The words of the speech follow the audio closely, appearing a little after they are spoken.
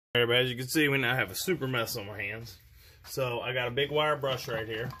Everybody, as you can see, we now have a super mess on my hands. So I got a big wire brush right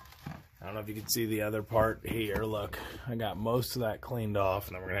here. I don't know if you can see the other part here. Look, I got most of that cleaned off,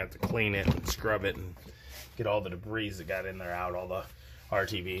 and then we're gonna have to clean it and scrub it and get all the debris that got in there out, all the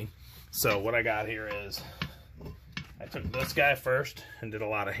RTV. So what I got here is, I took this guy first and did a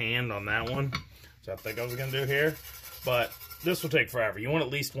lot of hand on that one. So I think I was gonna do here, but this will take forever. You want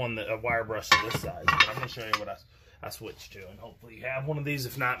at least one a wire brush of this size. But I'm gonna show you what I switched to, and hopefully you have one of these.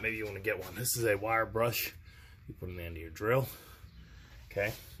 If not, maybe you want to get one. This is a wire brush. You put it in the end of your drill.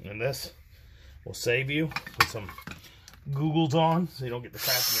 Okay, and this will save you. Put some googles on so you don't get the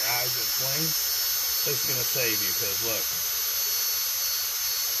crap in your eyes or flame. This is gonna save you, because look.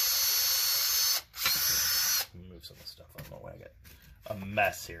 Let me move some of the stuff out of my way. I got a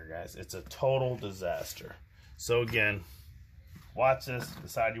mess here, guys. It's a total disaster. So again, watch this.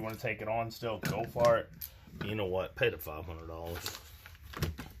 Decide you want to take it on still. Go for it. You know what? Pay the $500.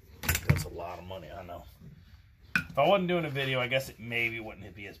 That's a lot of money, I know. If I wasn't doing a video, I guess it maybe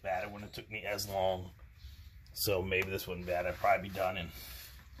wouldn't be as bad. It wouldn't have took me as long. So maybe this wouldn't be bad. I'd probably be done in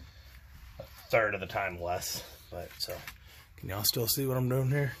a third of the time less. But so, can y'all still see what I'm doing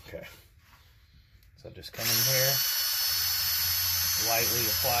here? Okay. So just come in here, lightly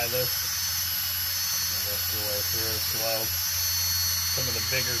apply this. Work your way through slow. Some of the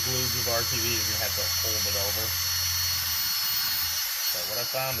bigger glues of RTV, you're going to have to hold it over. But what I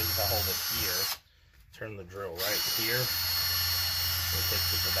found is if I hold it here, turn the drill right here, it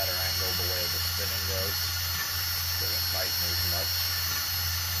takes it a better angle the way the spinning goes. So it might move much.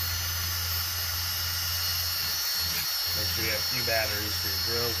 Make sure you have a few batteries for your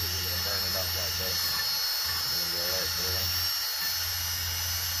drills, because you're going to burn it up like this. You're going to go right through them.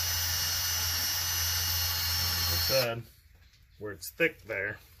 Like I said, where it's thick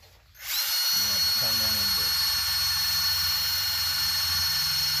there, you have to come in and do.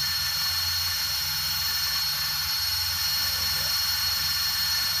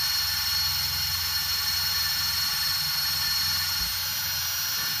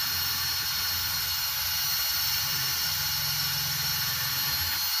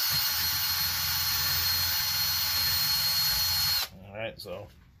 Alright, so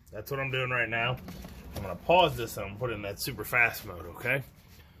that's what I'm doing right now. I'm going to pause this and I'm put it in that super fast mode, okay?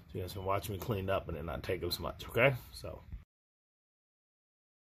 So you guys can watch me clean up and it not take as much, okay? So.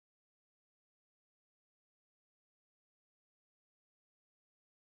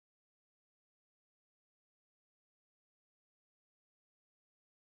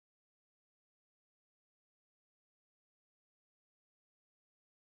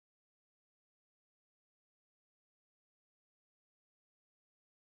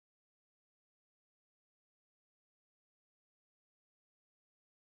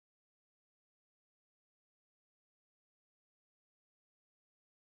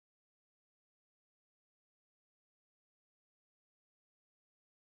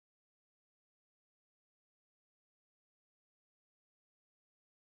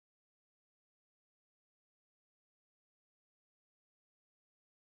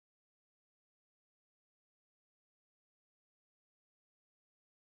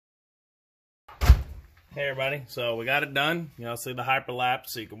 Hey everybody, so we got it done. You know, see the hyperlapse,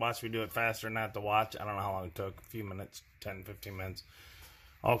 so you can watch me do it faster and not have to watch. I don't know how long it took, a few minutes, 10, 15 minutes.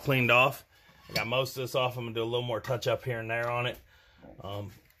 All cleaned off. I got most of this off. I'm going to do a little more touch up here and there on it.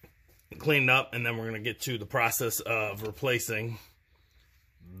 Cleaned up, and then we're going to get to the process of replacing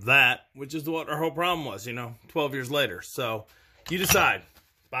that, which is what our whole problem was, you know, 12 years later. So, you decide.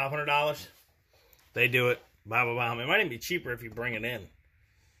 $500, they do it, blah, blah, blah. It might even be cheaper if you bring it in.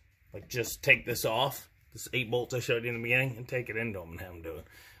 Like, just take this off. This 8 bolts I showed you in the beginning, and take it into them and have them do it.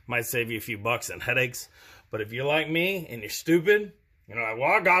 Might save you a few bucks and headaches. But if you're like me and you're stupid, you're like,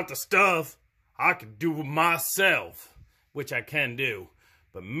 well, I got the stuff. I can do it myself, which I can do.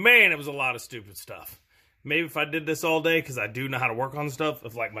 But man, it was a lot of stupid stuff. Maybe if I did this all day, because I do know how to work on stuff,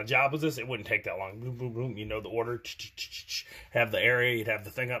 if like my job was this, it wouldn't take that long. Boom, boom, boom. You know the order. Have the area. You'd have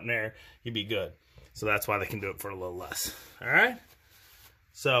the thing up in there. You'd be good. So that's why they can do it for a little less. All right?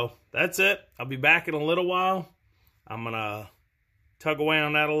 So, that's it. I'll be back in a little while. I'm going to tug away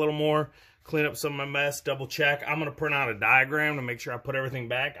on that a little more, clean up some of my mess, double check. I'm going to print out a diagram to make sure I put everything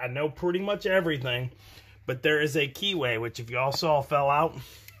back. I know pretty much everything, but there is a keyway, which if y'all saw fell out,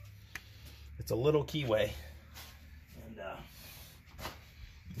 it's a little keyway. And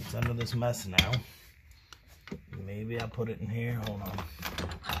it's under this mess now. Maybe I'll put it in here. Hold on.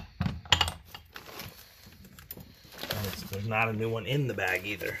 There's not a new one in the bag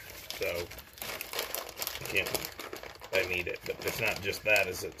either, so I need it. But it's not just that,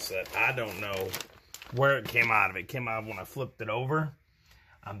 it's that I don't know where it came out of. It came out when I flipped it over.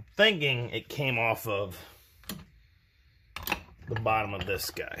 I'm thinking it came off of the bottom of this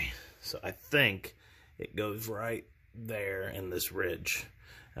guy. So I think it goes right there in this ridge.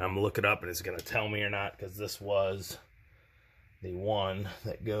 And I'm gonna look it up and it's gonna tell me or not, because this was the one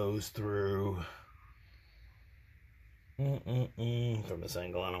that goes through from this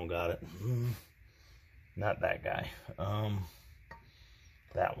angle. I don't got it. Not that guy.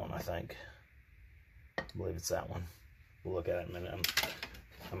 That one, I think. I believe it's that one. We'll look at it in a minute.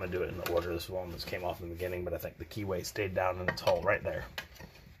 I'm gonna do it in the order. This one that came off in the beginning, but I think the keyway stayed down in its hole right there.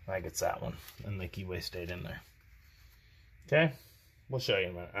 I think it's that one, and the keyway stayed in there. Okay, we'll show you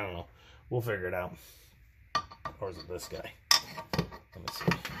in a minute. I don't know. We'll figure it out. Or is it this guy? Let me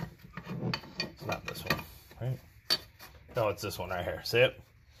see. It's not this one, right? No, it's this one right here. See it?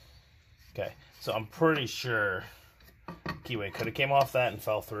 Okay, so I'm pretty sure keyway could have came off that and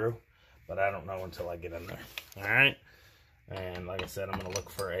fell through, but I don't know until I get in there. All right. And like I said, I'm going to look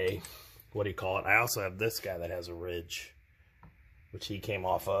for a, what do you call it? I also have this guy that has a ridge, which he came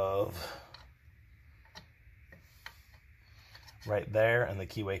off of right there, and the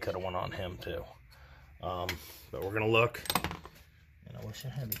keyway could have went on him too. But we're going to look, and I wish I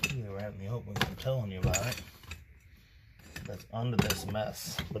had the keyway right in the open. I'm telling you about it. That's under this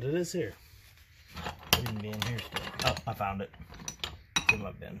mess, but it is here. It shouldn't be in here still. Oh, I found it. It's in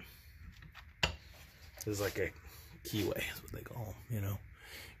my bin. This is like a keyway, is what they call them, you know.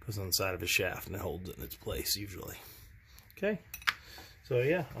 Goes on the side of a shaft and it holds it in its place usually. Okay, so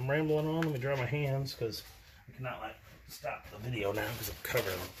yeah, I'm rambling on. Let me dry my hands because I cannot stop the video now because I'm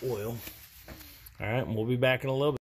covered in oil. All right, and we'll be back in a little bit.